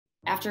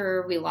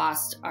After we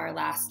lost our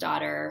last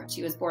daughter,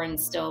 she was born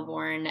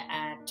stillborn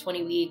at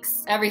 20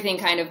 weeks. Everything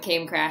kind of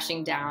came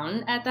crashing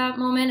down at that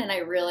moment, and I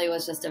really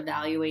was just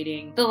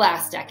evaluating the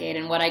last decade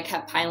and what I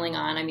kept piling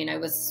on. I mean, I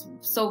was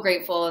so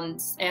grateful and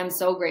am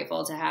so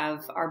grateful to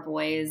have our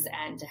boys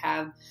and to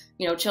have,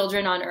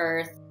 children on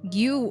earth.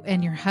 You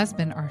and your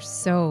husband are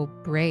so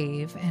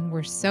brave, and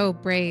we're so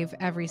brave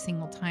every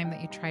single time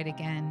that you tried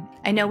again.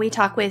 I know we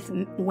talk with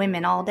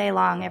women all day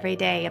long, every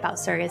day about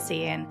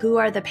surrogacy and who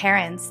are the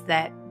parents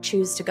that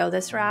choose to go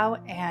this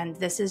route. And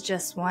this is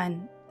just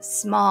one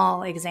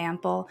small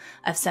example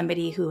of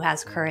somebody who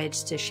has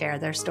courage to share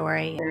their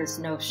story. There's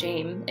no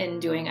shame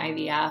in doing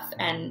IVF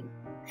and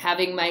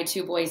having my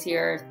 2 boys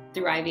here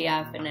through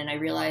IVF. And then I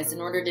realized in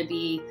order to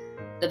be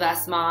the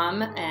best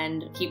mom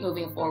and keep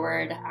moving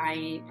forward,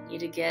 I need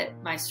to get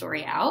my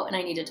story out and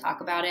I need to talk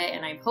about it.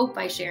 And I hope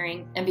by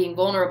sharing and being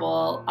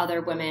vulnerable,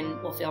 other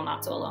women will feel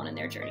not so alone in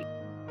their journey.